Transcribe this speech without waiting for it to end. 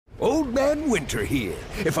Old Man Winter here.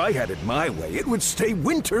 If I had it my way, it would stay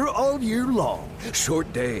winter all year long.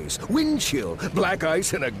 Short days, wind chill, black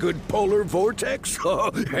ice, and a good polar vortex.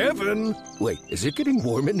 Oh, heaven! Wait, is it getting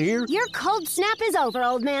warm in here? Your cold snap is over,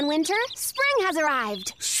 Old Man Winter. Spring has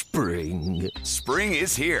arrived. Spring. Spring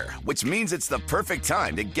is here, which means it's the perfect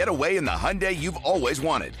time to get away in the Hyundai you've always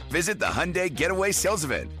wanted. Visit the Hyundai Getaway Sales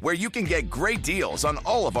Event, where you can get great deals on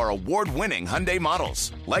all of our award-winning Hyundai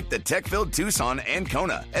models, like the tech-filled Tucson and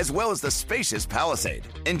Kona, as well as the spacious Palisade.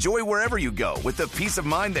 Enjoy wherever you go with the peace of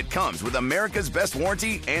mind that comes with America's best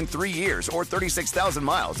warranty and 3 years or 36,000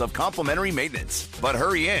 miles of complimentary maintenance. But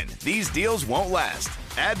hurry in, these deals won't last.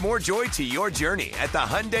 Add more joy to your journey at the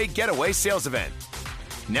Hyundai Getaway Sales Event.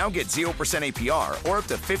 Now get 0% APR or up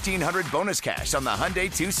to $1,500 bonus cash on the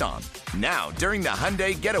Hyundai Tucson. Now, during the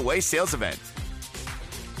Hyundai Getaway Sales Event.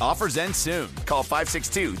 Offers end soon. Call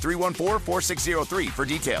 562-314-4603 for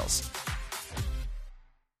details.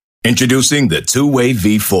 Introducing the two-way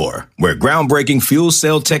V4, where groundbreaking fuel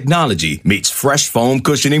cell technology meets fresh foam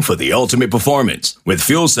cushioning for the ultimate performance. With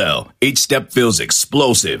fuel cell, each step feels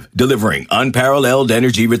explosive, delivering unparalleled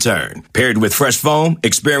energy return. Paired with fresh foam,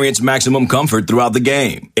 experience maximum comfort throughout the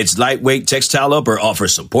game. Its lightweight textile upper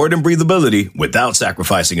offers support and breathability without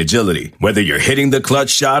sacrificing agility. Whether you're hitting the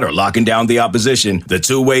clutch shot or locking down the opposition, the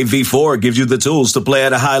two-way V4 gives you the tools to play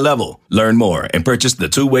at a high level. Learn more and purchase the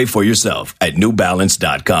two-way for yourself at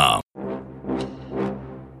newbalance.com.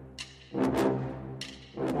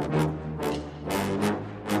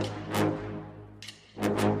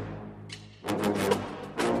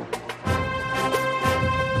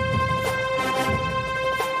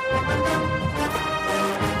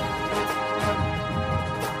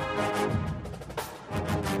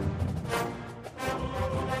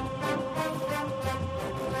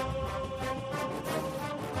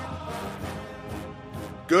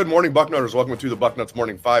 Good morning, Bucknutters. Welcome to the Bucknuts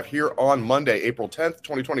Morning Five here on Monday, April 10th,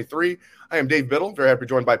 2023. I am Dave Biddle, very happy to be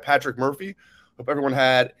joined by Patrick Murphy. Hope everyone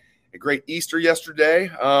had a great Easter yesterday.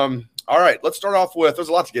 All right, let's start off with, there's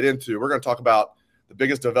a lot to get into. We're going to talk about the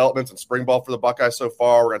biggest developments in spring ball for the Buckeyes so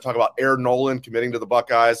far. We're going to talk about Aaron Nolan committing to the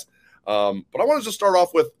Buckeyes. But I want to just start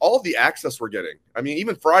off with all of the access we're getting. I mean,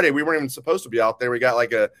 even Friday, we weren't even supposed to be out there. We got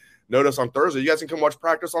like a notice on Thursday. You guys can come watch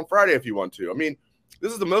practice on Friday if you want to. I mean,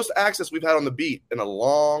 this is the most access we've had on the beat in a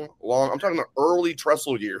long, I'm talking the early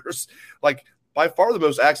Tressel years. Like, by far the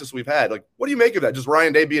most access we've had. Like, what do you make of that? Just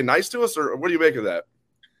Ryan Day being nice to us, or what do you make of that?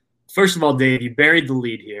 First of all, Dave, you buried the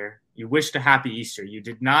lead here. You wished a happy Easter. You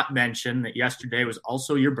did not mention that yesterday was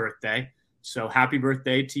also your birthday. So happy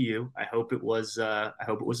birthday to you. I hope it was a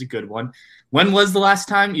good one. When was the last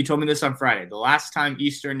time? You told me this on Friday. The last time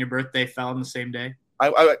Easter and your birthday fell on the same day?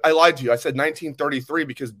 I lied to you. I said 1933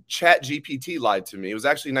 because ChatGPT lied to me. It was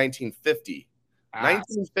actually 1950.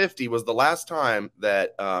 1950 was the last time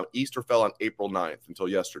that Easter fell on April 9th until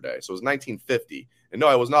yesterday. So it was 1950. And no,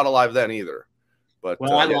 I was not alive then either. But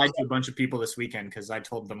I lied to a bunch of people this weekend because I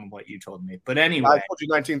told them what you told me. But anyway. I told you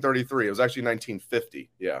 1933. It was actually 1950.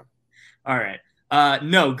 Yeah. All right.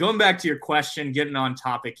 No, going back to your question, getting on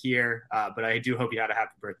topic here, but I do hope you had a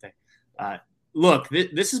happy birthday. Look,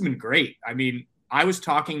 this has been great. I mean, I was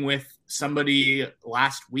talking with somebody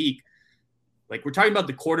last week. Like, we're talking about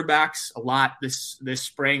the quarterbacks a lot this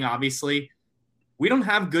spring, obviously. We don't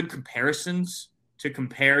have good comparisons to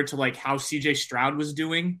compare to, like, how C.J. Stroud was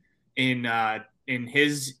doing in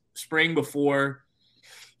his spring before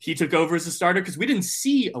he took over as a starter, because we didn't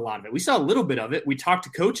see a lot of it. We saw a little bit of it. We talked to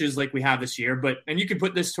coaches like we have this year, and you can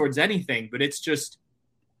put this towards anything, but it's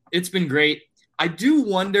been great. I do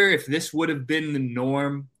wonder if this would have been the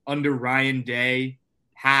norm under Ryan Day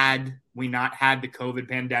had we not had the COVID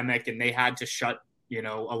pandemic and they had to shut, a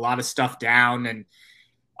lot of stuff down. And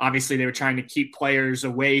obviously they were trying to keep players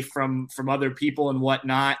away from other people and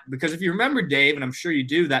whatnot. Because if you remember, Dave, and I'm sure you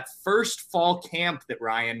do, that first fall camp that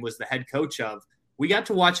Ryan was the head coach of, we got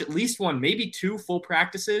to watch at least one, maybe two full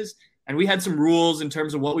practices. And we had some rules in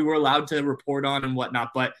terms of what we were allowed to report on and whatnot.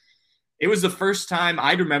 But it was the first time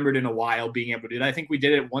I'd remembered in a while being able to do that. I think we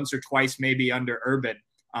did it once or twice, maybe under Urban.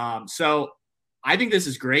 So I think this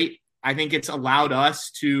is great. I think it's allowed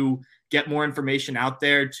us to get more information out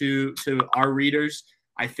there to our readers.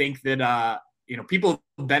 I think that, people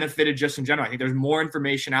benefited just in general. I think there's more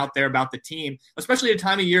information out there about the team, especially at a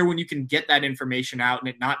time of year when you can get that information out and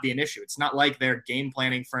it not be an issue. It's not like they're game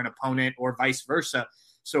planning for an opponent or vice versa.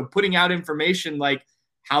 So putting out information like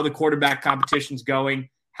how the quarterback competition's going,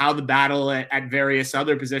 how the battle at various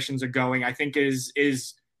other positions are going, I think is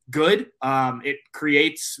good. It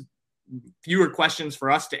creates fewer questions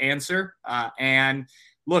for us to answer. And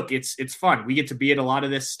look, it's fun. We get to be at a lot of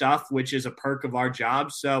this stuff, which is a perk of our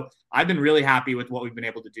job. So I've been really happy with what we've been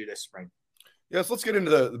able to do this spring. Yes, let's get into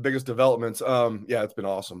the biggest developments. Yeah, it's been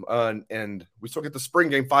awesome. And we still get the spring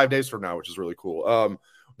game 5 days from now, which is really cool.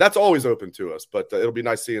 That's always open to us, but it'll be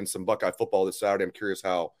nice seeing some Buckeye football this Saturday. I'm curious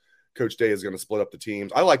how Coach Day is going to split up the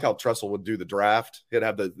teams. I like how Tressel would do the draft. He'd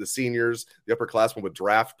have the seniors, the upperclassmen would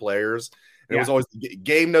draft players. And it was always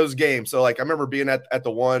game knows game. So, like, I remember being at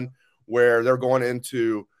the one where they're going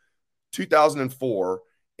into 2004,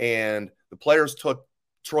 and the players took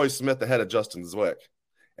Troy Smith ahead of Justin Zwick.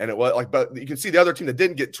 And it was like, but you can see the other team that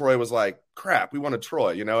didn't get Troy was like, crap, we wanted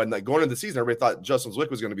Troy, and like going into the season, everybody thought Justin Zwick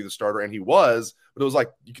was going to be the starter, and he was, but it was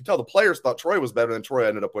like, you could tell the players thought Troy was better, and Troy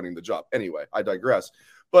ended up winning the job. Anyway, I digress.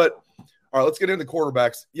 But all right, let's get into the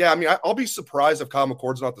quarterbacks. Yeah, I mean, I'll be surprised if Kyle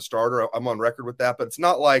McCord's not the starter. I'm on record with that, but it's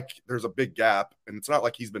not like there's a big gap, and it's not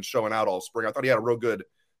like he's been showing out all spring. I thought he had a real good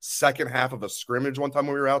second half of a scrimmage one time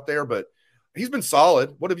when we were out there, but he's been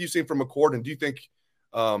solid. What have you seen from McCord, and do you think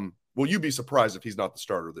will you be surprised if he's not the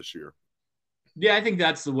starter this year? Yeah, I think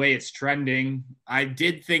that's the way it's trending. I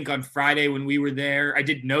did think on Friday when we were there, I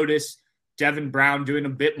did notice Devin Brown doing a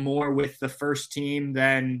bit more with the first team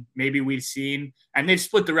than maybe we've seen. And they've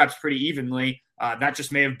split the reps pretty evenly. That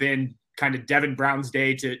just may have been kind of Devin Brown's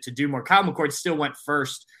day to do more. Kyle McCord still went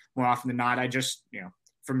first more often than not. I just,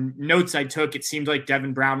 from notes I took, it seemed like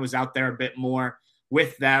Devin Brown was out there a bit more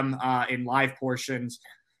with them in live portions.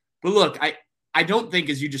 But look, I don't think,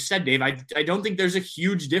 as you just said, Dave, I don't think there's a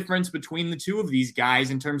huge difference between the two of these guys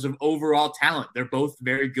in terms of overall talent. They're both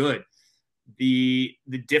very good. The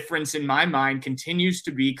difference in my mind continues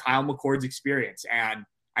to be Kyle McCord's experience. And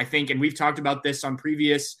I think, and we've talked about this on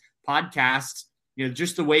previous podcasts,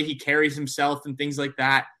 just the way he carries himself and things like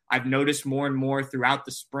that, I've noticed more and more throughout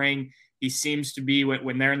the spring. He seems to be,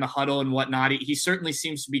 when they're in the huddle and whatnot, he certainly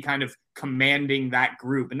seems to be kind of commanding that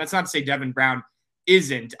group. And that's not to say Devin Brown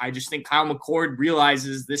isn't. I just think Kyle McCord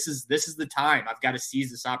realizes this is the time. I've got to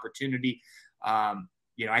seize this opportunity.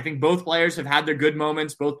 I think both players have had their good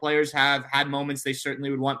moments. Both players have had moments they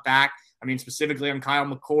certainly would want back. I mean, specifically on Kyle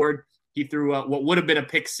McCord, he threw what would have been a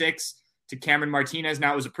pick six to Cameron Martinez.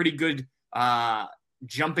 Now, it was a pretty good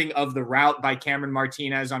jumping of the route by Cameron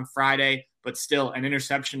Martinez on Friday, but still an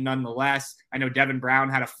interception nonetheless. I know Devin Brown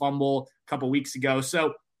had a fumble a couple weeks ago.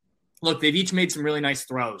 So, look, they've each made some really nice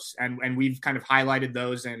throws, and we've kind of highlighted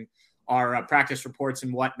those in our practice reports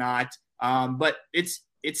and whatnot. But it's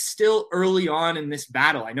still early on in this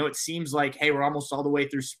battle. I know it seems like, hey, we're almost all the way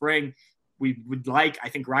through spring. I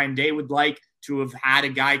think Ryan Day would like to have had a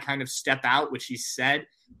guy kind of step out, which he said,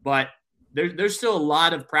 but there's still a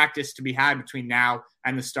lot of practice to be had between now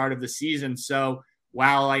and the start of the season. So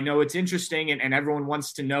while I know it's interesting and everyone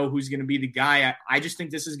wants to know who's going to be the guy, I just think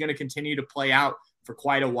this is going to continue to play out for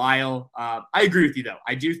quite a while. I agree with you, though.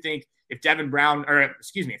 I do think if Kyle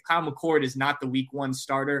McCord is not the week one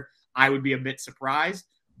starter, I would be a bit surprised.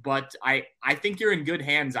 But I think you're in good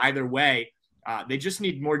hands either way. They just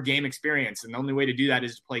need more game experience, and the only way to do that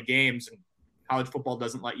is to play games. And college football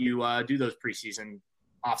doesn't let you do those preseason,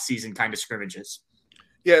 off-season kind of scrimmages.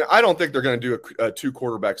 Yeah, I don't think they're going to do a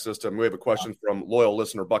two-quarterback system. We have a question from loyal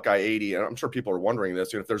listener Buckeye 80, and I'm sure people are wondering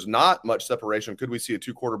this. If there's not much separation, could we see a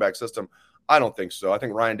two-quarterback system? I don't think so. I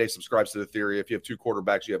think Ryan Day subscribes to the theory, if you have two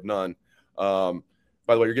quarterbacks, you have none.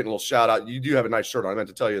 By the way, you're getting a little shout-out. You do have a nice shirt on. I meant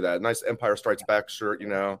to tell you that. Nice Empire Strikes Back shirt,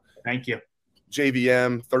 Thank you.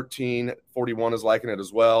 JVM 1341 is liking it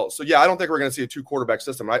as well. So, yeah, I don't think we're going to see a two-quarterback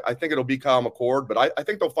system. I think it'll be Kyle McCord, but I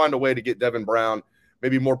think they'll find a way to get Devin Brown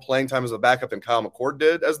maybe more playing time as a backup than Kyle McCord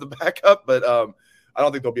did as the backup. But I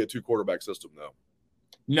don't think there'll be a two-quarterback system, though.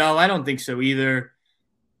 No, I don't think so either.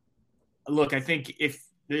 Look, I think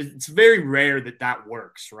it's very rare that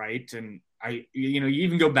works, right? And you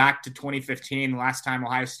even go back to 2015, last time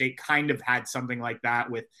Ohio State kind of had something like that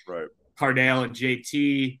with Cardale and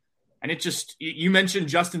JT. And it just, you mentioned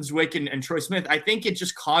Justin Zwick and Troy Smith. I think it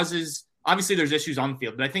just causes, obviously there's issues on the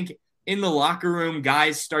field, but I think in the locker room,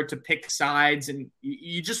 guys start to pick sides and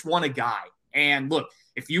you just want a guy. And look,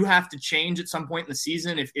 if you have to change at some point in the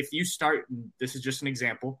season, if you start, this is just an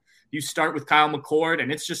example, you start with Kyle McCord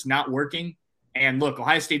and it's just not working. And look,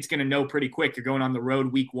 Ohio State's going to know pretty quick. You're going on the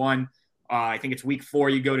road week one. I think it's week 4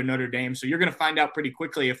 you go to Notre Dame. So you're going to find out pretty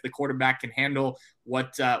quickly if the quarterback can handle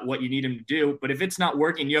what you need him to do. But if it's not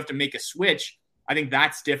working, you have to make a switch. I think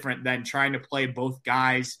that's different than trying to play both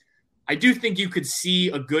guys. I do think you could see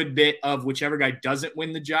a good bit of whichever guy doesn't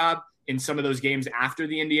win the job in some of those games after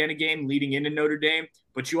the Indiana game leading into Notre Dame.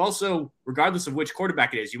 But you also, regardless of which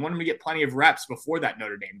quarterback it is, you want him to get plenty of reps before that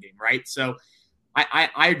Notre Dame game, right? So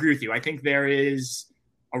I agree with you. I think there is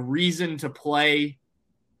a reason to play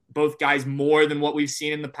both guys more than what we've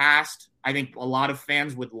seen in the past. I think a lot of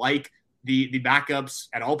fans would like the backups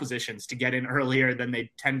at all positions to get in earlier than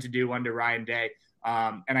they tend to do under Ryan Day.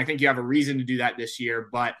 And I think you have a reason to do that this year.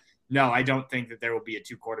 But no, I don't think that there will be a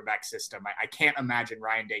 2-quarterback system. I can't imagine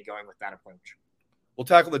Ryan Day going with that approach. We'll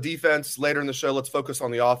tackle the defense later in the show. Let's focus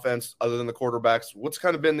on the offense other than the quarterbacks. What's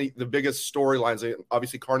kind of been the biggest storylines?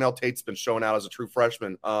 Obviously, Carnell Tate's been showing out as a true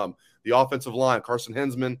freshman. The offensive line, Carson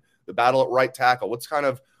Hinsman, the battle at right tackle. What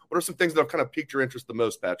are some things that have kind of piqued your interest the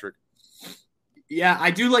most, Patrick? Yeah,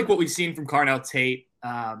 I do like what we've seen from Carnell Tate.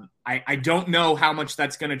 I don't know how much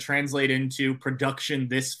that's going to translate into production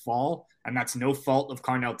this fall, and that's no fault of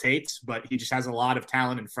Carnell Tate's, but he just has a lot of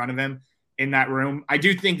talent in front of him in that room. I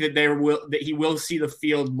do think that he will see the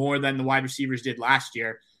field more than the wide receivers did last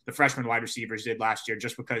year, the freshman wide receivers did last year,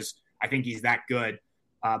 just because I think he's that good.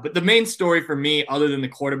 But the main story for me, other than the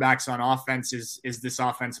quarterbacks on offense, is this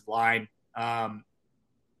offensive line.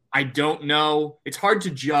 I don't know. It's hard to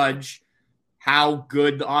judge how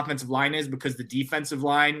good the offensive line is because the defensive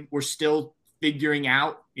line we're still figuring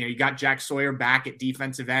out. You got Jack Sawyer back at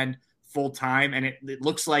defensive end full time, and it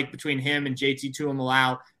looks like between him and JT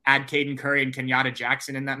Tuimoloau, add Caden Curry and Kenyatta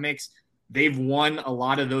Jackson in that mix, they've won a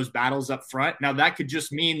lot of those battles up front. Now that could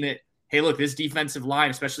just mean that, hey, look, this defensive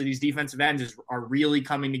line, especially these defensive ends, are really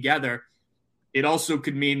coming together. It also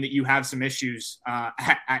could mean that you have some issues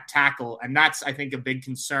at tackle, and that's, I think, a big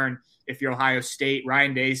concern if you're Ohio State.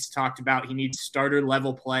 Ryan Day's talked about he needs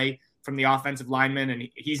starter-level play from the offensive linemen, and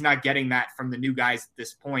he's not getting that from the new guys at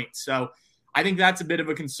this point. So I think that's a bit of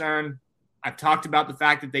a concern. I've talked about the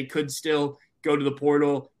fact that they could still go to the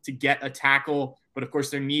portal to get a tackle, but, of course,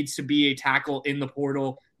 there needs to be a tackle in the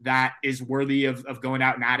portal that is worthy of going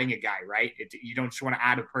out and adding a guy, right? You don't just want to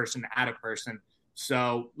add a person.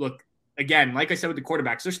 So, look, again, like I said with the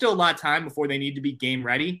quarterbacks, there's still a lot of time before they need to be game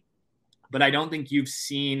ready, but I don't think you've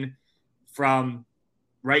seen from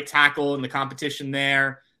right tackle in the competition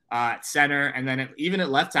there, at center, and then even at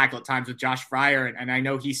left tackle at times with Josh Fryer. And I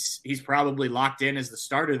know he's probably locked in as the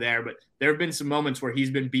starter there, but there have been some moments where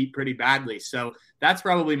he's been beat pretty badly. So that's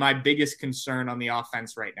probably my biggest concern on the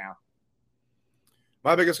offense right now.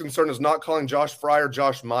 My biggest concern is not calling Josh Fryer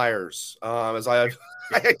Josh Myers, as I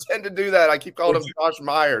tend to do that. I keep calling him Josh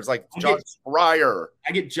Myers, like Josh Fryer.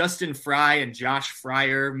 I get Justin Fry and Josh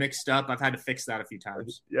Fryer mixed up. I've had to fix that a few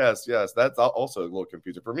times. Yes. That's also a little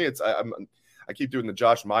confusing. For me, I keep doing the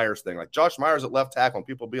Josh Myers thing. Like Josh Myers at left tackle, and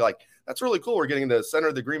people be like, that's really cool. We're getting the center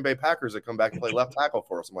of the Green Bay Packers that come back and play left tackle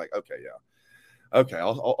for us. I'm like, okay, yeah. Okay,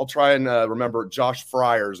 I'll try and remember Josh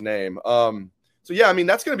Fryer's name. So, yeah, I mean,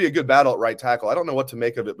 that's going to be a good battle at right tackle. I don't know what to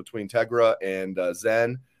make of it between Tegra and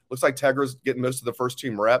Zen. Looks like Tegra's getting most of the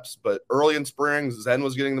first-team reps, but early in spring, Zen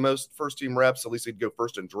was getting the most first-team reps. At least he'd go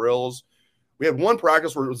first in drills. We had one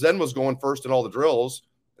practice where Zen was going first in all the drills,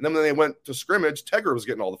 and then when they went to scrimmage, Tegra was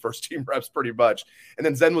getting all the first-team reps pretty much. And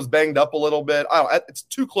then Zen was banged up a little bit. It's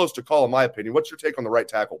too close to call, in my opinion. What's your take on the right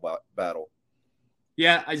tackle battle?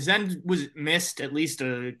 Yeah, Zen was missed at least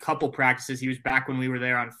a couple practices. He was back when we were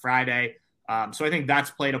there on Friday. So I think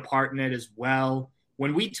that's played a part in it as well.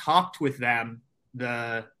 When we talked with them,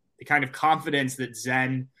 the kind of confidence that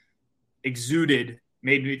Zen exuded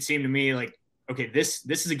made it seem to me like, okay, this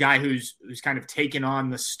is a guy who's kind of taken on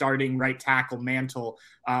the starting right tackle mantle.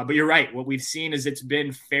 But you're right. What we've seen is it's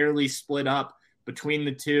been fairly split up between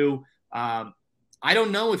the two. I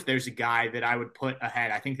don't know if there's a guy that I would put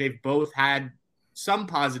ahead. I think they've both had some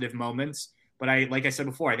positive moments, but like I said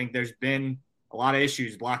before, I think there's been a lot of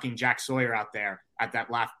issues blocking Jack Sawyer out there at that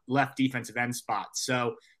left defensive end spot.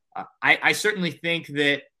 So I certainly think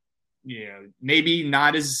that, maybe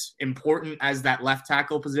not as important as that left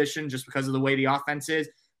tackle position just because of the way the offense is,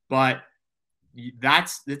 but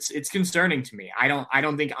it's concerning to me. I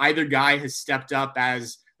don't think either guy has stepped up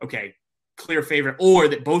as, okay, clear favorite, or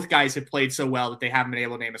that both guys have played so well that they haven't been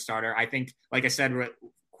able to name a starter. I think, like I said,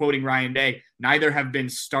 quoting Ryan Day, neither have been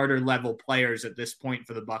starter level players at this point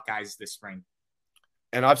for the Buckeyes this spring.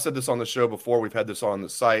 And I've said this on the show before. We've had this on the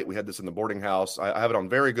site. We had this in the boarding house. I have it on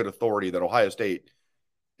very good authority that Ohio State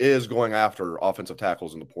is going after offensive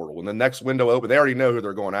tackles in the portal. When the next window open, they already know who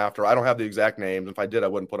they're going after. I don't have the exact names. If I did, I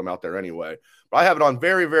wouldn't put them out there anyway. But I have it on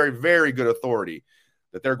very, very, very good authority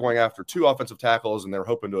that they're going after 2 offensive tackles, and they're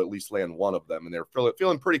hoping to at least land one of them. And they're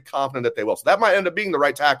feeling pretty confident that they will. So that might end up being the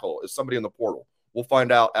right tackle is somebody in the portal. We'll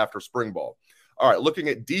find out after spring ball. All right, looking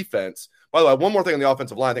at defense. By the way, one more thing on the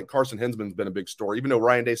offensive line. I think Carson Hinsman's been a big story. Even though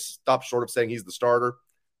Ryan Day stopped short of saying he's the starter,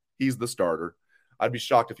 he's the starter. I'd be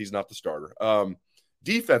shocked if he's not the starter.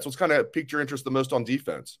 Defense, what's kind of piqued your interest the most on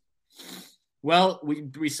defense? Well,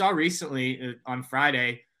 we saw recently on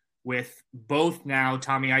Friday with both now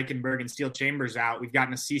Tommy Eichenberg and Steele Chambers out, we've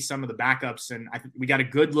gotten to see some of the backups, and I think we got a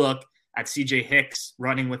good look at CJ Hicks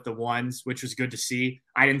running with the ones, which was good to see.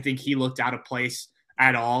 I didn't think he looked out of place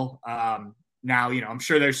at all. Now, I'm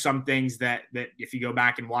sure there's some things that if you go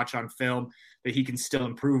back and watch on film that he can still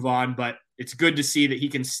improve on, but it's good to see that he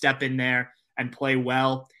can step in there and play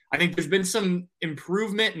well. I think there's been some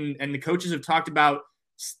improvement, and the coaches have talked about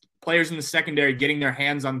players in the secondary getting their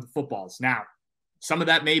hands on the footballs. Now, some of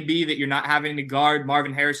that may be that you're not having to guard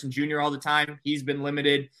Marvin Harrison Jr. all the time. He's been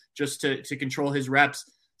limited just to control his reps.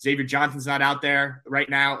 Xavier Johnson's not out there right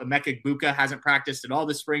now. Emeka Egbuka hasn't practiced at all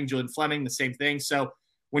this spring. Julian Fleming, the same thing. So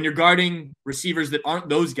when you're guarding receivers that aren't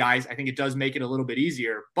those guys, I think it does make it a little bit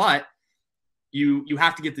easier. But you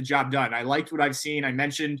have to get the job done. I liked what I've seen. I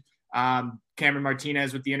mentioned Cameron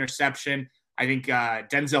Martinez with the interception. I think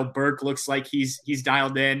Denzel Burke looks like he's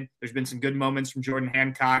dialed in. There's been some good moments from Jordan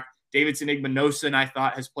Hancock. Davidson Igbinosun, I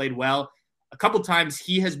thought, has played well. A couple times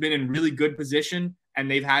he has been in really good position, and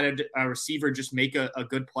they've had a receiver just make a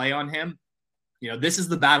good play on him. This is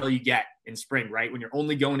the battle you get in spring, right? When you're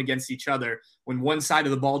only going against each other. When one side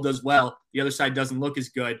of the ball does well, the other side doesn't look as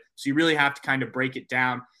good. So you really have to kind of break it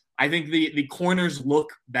down. I think the corners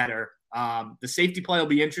look better. The safety play will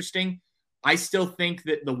be interesting. I still think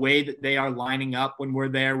that the way that they are lining up when we're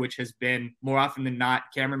there, which has been more often than not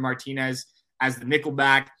Cameron Martinez as the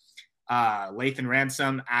nickelback, Lathan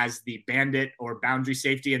Ransom as the bandit or boundary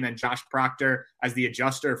safety, and then Josh Proctor as the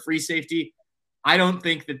adjuster free safety. I don't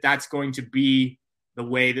think that that's going to be the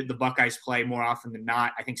way that the Buckeyes play more often than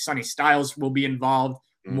not. I think Sonny Styles will be involved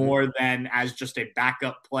more than as just a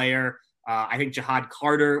backup player. I think Jihad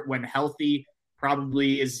Carter, when healthy,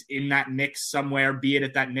 probably is in that mix somewhere, be it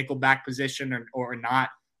at that nickelback position or not.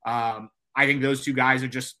 I think those two guys are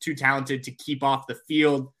just too talented to keep off the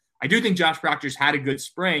field. I do think Josh Proctor's had a good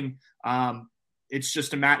spring. It's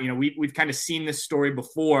just a matter, we've kind of seen this story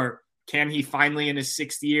before. Can he finally in his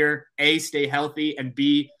sixth year, A, stay healthy, and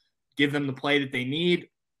B, give them the play that they need?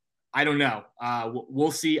 I don't know.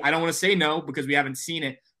 We'll see. I don't want to say no because we haven't seen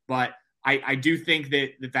it, but I do think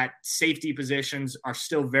that safety positions are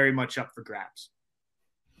still very much up for grabs.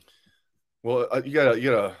 Well, you got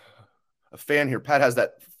a fan here. Pat has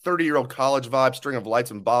that 30-year-old college vibe, string of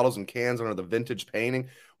lights and bottles and cans under the vintage painting.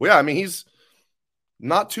 Well, yeah, I mean, he's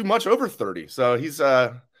not too much over 30. So he's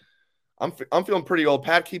I'm feeling pretty old.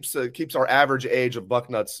 Pat keeps our average age of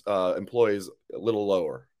Bucknuts employees a little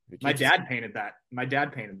lower. My dad painted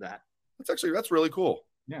that. That's really cool.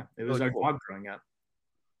 Yeah, it was really our dog growing up.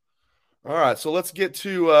 All right, so let's get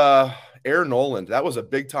to Air Noland. That was a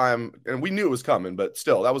big time, and we knew it was coming, but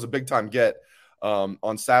still, that was a big time get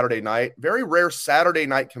on Saturday night. Very rare Saturday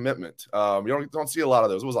night commitment. You don't see a lot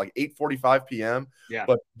of those. It was like 8:45 p.m. Yeah,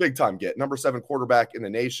 but big time get. Number 7 quarterback in the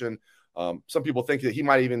nation. Some people think that he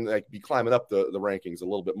might even be climbing up the rankings a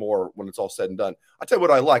little bit more when it's all said and done. I'll tell you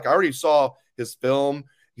what I like. I already saw his film.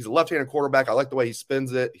 He's a left-handed quarterback. I like the way he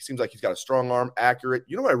spins it. He seems like he's got a strong arm, accurate.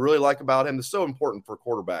 You know what I really like about him? It's so important for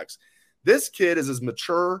quarterbacks. This kid is as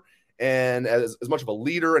mature and as much of a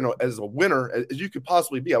leader and as a winner as you could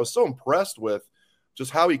possibly be. I was so impressed with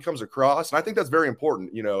just how he comes across. And I think that's very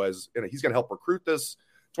important, as he's going to help recruit this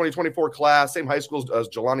 2024 class, same high school as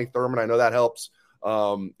Jelani Thurman. I know that helps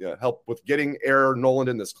help with getting Air Noland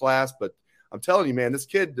in this class. But I'm telling you, man, this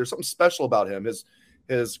kid, there's something special about him. His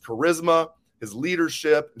charisma, his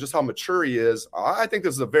leadership, just how mature he is. I think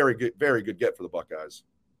this is a very good get for the Buckeyes.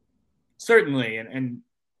 Certainly. And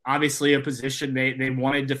obviously a position they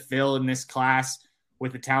wanted to fill in this class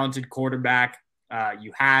with a talented quarterback.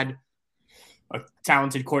 You had a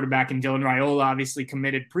talented quarterback in Dylan Raiola, obviously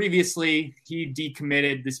committed previously. He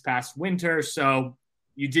decommitted this past winter. So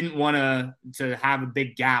you didn't want to have a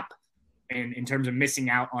big gap in terms of missing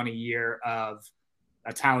out on a year of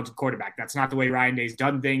a talented quarterback. That's not the way Ryan Day's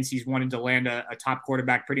done things. He's wanted to land a top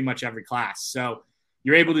quarterback pretty much every class. So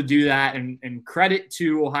you're able to do that, and credit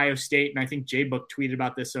to Ohio State. And I think J-Book tweeted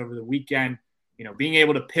about this over the weekend, being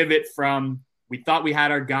able to pivot from, we thought we had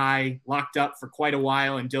our guy locked up for quite a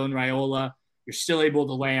while in Dylan Raiola. You're still able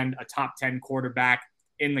to land a top 10 quarterback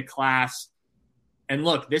in the class. And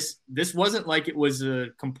look, this wasn't like it was a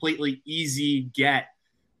completely easy get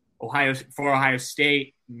for Ohio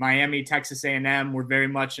State. Miami, Texas A&M were very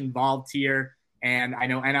much involved here. And I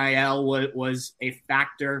know NIL was a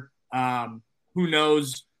factor. Who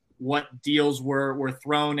knows what deals were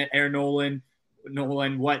thrown at Air Noland,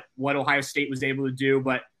 what Ohio State was able to do.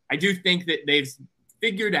 But I do think that they've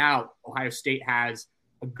figured out Ohio State has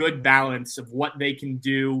a good balance of what they can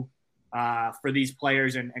do for these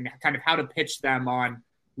players and kind of how to pitch them on,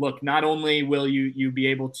 look, not only will you be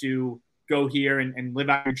able to go here and live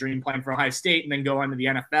out your dream playing for Ohio State and then go on to the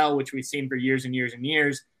NFL, which we've seen for years and years and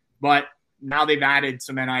years. But now they've added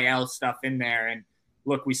some NIL stuff in there. And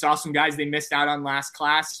look, we saw some guys they missed out on last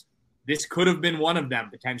class. This could have been one of them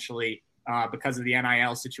potentially because of the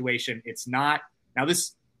NIL situation. It's not. Now,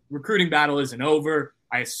 this recruiting battle isn't over.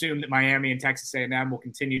 I assume that Miami and Texas A&M will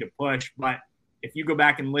continue to push. But if you go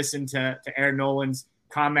back and listen to Aaron Nolan's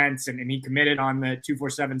comments, and he committed on the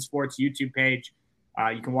 247 Sports YouTube page,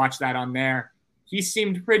 you can watch that on there. He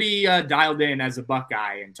seemed pretty dialed in as a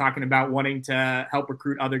Buckeye and talking about wanting to help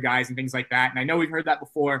recruit other guys and things like that. And I know we've heard that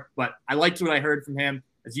before, but I liked what I heard from him.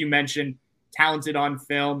 As you mentioned, talented on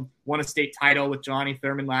film, won a state title with Jelani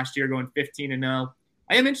Thurman last year, going 15-0.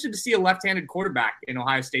 I am interested to see a left-handed quarterback in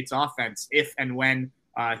Ohio State's offense if and when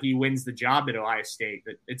he wins the job at Ohio State.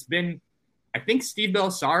 It's been, I think Steve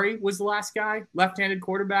Belisari was the last guy, left-handed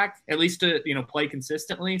quarterback, at least to play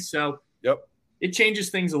consistently. So yep. It changes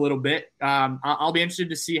things a little bit. I'll be interested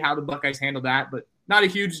to see how the Buckeyes handle that, but not a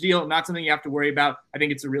huge deal, not something you have to worry about. I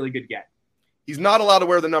think it's a really good get. He's not allowed to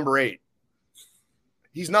wear the number 8.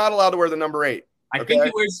 He's not allowed to wear the number 8. I think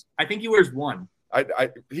he wears 1.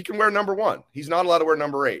 He can wear number 1. He's not allowed to wear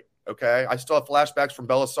number 8. Okay. I still have flashbacks from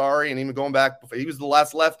Belisari and even going back. He was the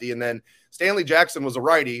last lefty. And then Stanley Jackson was a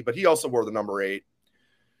righty, but he also wore the number 8.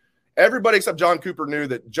 Everybody except John Cooper knew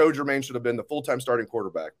that Joe Germain should have been the full-time starting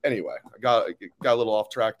quarterback. Anyway, I got a little off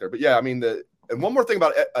track there. But yeah, I mean, and one more thing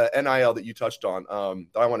about NIL that you touched on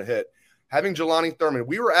that I want to hit. Having Jelani Thurman,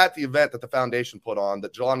 we were at the event that the foundation put on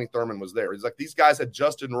that Jelani Thurman was there. He's like, these guys had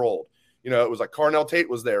just enrolled. It was like Carnell Tate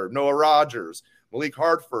was there, Noah Rogers, Malik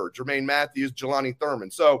Hartford, Jermaine Matthews, Jelani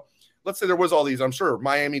Thurman. So let's say there was all these. I'm sure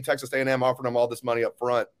Miami, Texas A&M offered him all this money up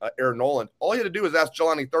front. Aaron Nolan. All he had to do was ask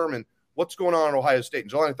Jelani Thurman, what's going on at Ohio State?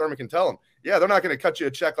 And Jelani Thurman can tell him, yeah, they're not going to cut you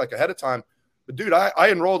a check like ahead of time. But, dude, I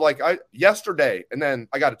enrolled yesterday, and then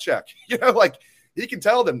I got a check. He can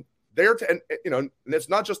tell them there to, and it's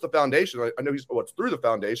not just the foundation. I know it's through the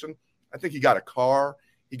foundation. I think he got a car.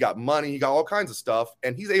 He got money. He got all kinds of stuff.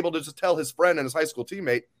 And he's able to just tell his friend and his high school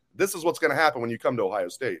teammate, this is what's going to happen when you come to Ohio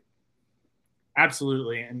State.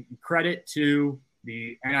 Absolutely. And credit to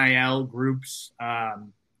the NIL groups,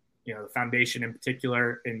 the foundation in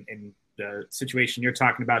particular, in the situation you're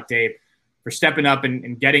talking about, Dave, for stepping up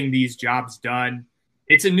and getting these jobs done.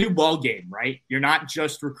 It's a new ball game, right? You're not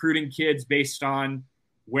just recruiting kids based on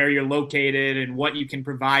where you're located and what you can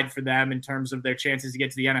provide for them in terms of their chances to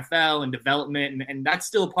get to the NFL and development. And that's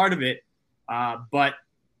still a part of it. But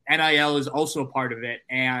NIL is also a part of it.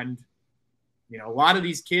 And, a lot of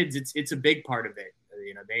these kids, it's a big part of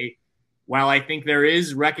it. While I think there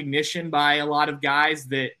is recognition by a lot of guys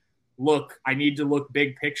that, look, I need to look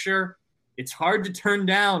big picture, it's hard to turn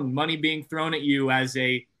down money being thrown at you as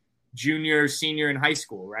a junior, senior in high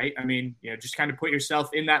school, right? I mean, just kind of put yourself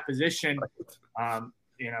in that position,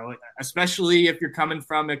 especially if you're coming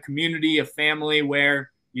from a community, a family where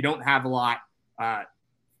you don't have a lot.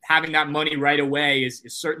 Having that money right away is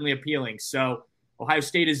certainly appealing. So Ohio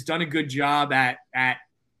State has done a good job at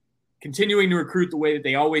continuing to recruit the way that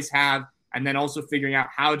they always have, and then also figuring out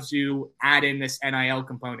how to add in this NIL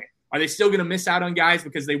component. Are they still going to miss out on guys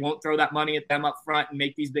because they won't throw that money at them up front and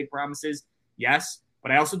make these big promises? Yes.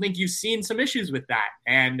 But I also think you've seen some issues with that.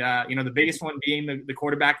 And, the biggest one being the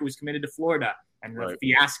quarterback who was committed to Florida and the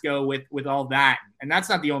fiasco with all that. And that's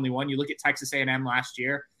not the only one. You look at Texas A&M last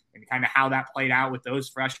year and kind of how that played out with those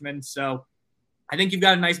freshmen. So I think you've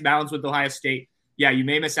got a nice balance with Ohio State. Yeah, you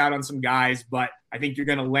may miss out on some guys, but I think you're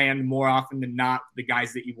going to land more often than not the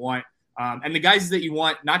guys that you want. And the guys that you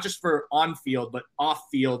want, not just for on field, but off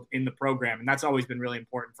field in the program. And that's always been really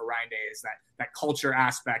important for Ryan Day, is that culture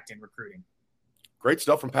aspect in recruiting. Great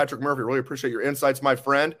stuff from Patrick Murphy. Really appreciate your insights, my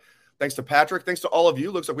friend. Thanks to Patrick. Thanks to all of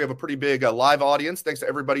you. Looks like we have a pretty big live audience. Thanks to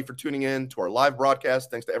everybody for tuning in to our live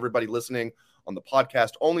broadcast. Thanks to everybody listening on the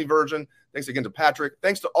podcast only version. Thanks again to Patrick.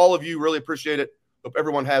 Thanks to all of you. Really appreciate it. Hope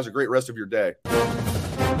everyone has a great rest of your day.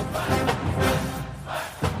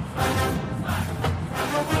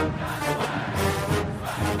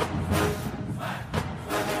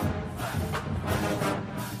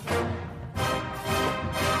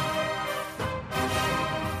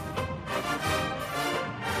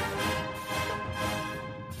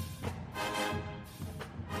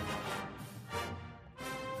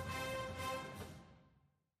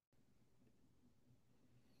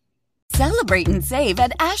 Celebrate and save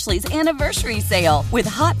at Ashley's Anniversary Sale. With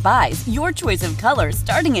Hot Buys, your choice of colors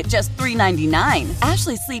starting at just $3.99.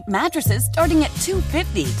 Ashley Sleep mattresses starting at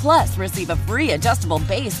 $2.50. Plus, receive a free adjustable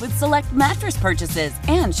base with select mattress purchases.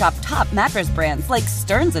 And shop top mattress brands like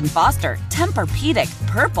Stearns & Foster, Tempur-Pedic,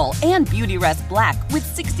 Purple, and Beautyrest Black with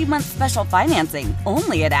 60-month special financing.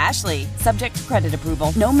 Only at Ashley. Subject to credit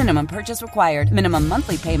approval. No minimum purchase required. Minimum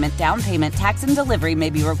monthly payment, down payment, tax, and delivery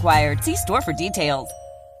may be required. See store for details.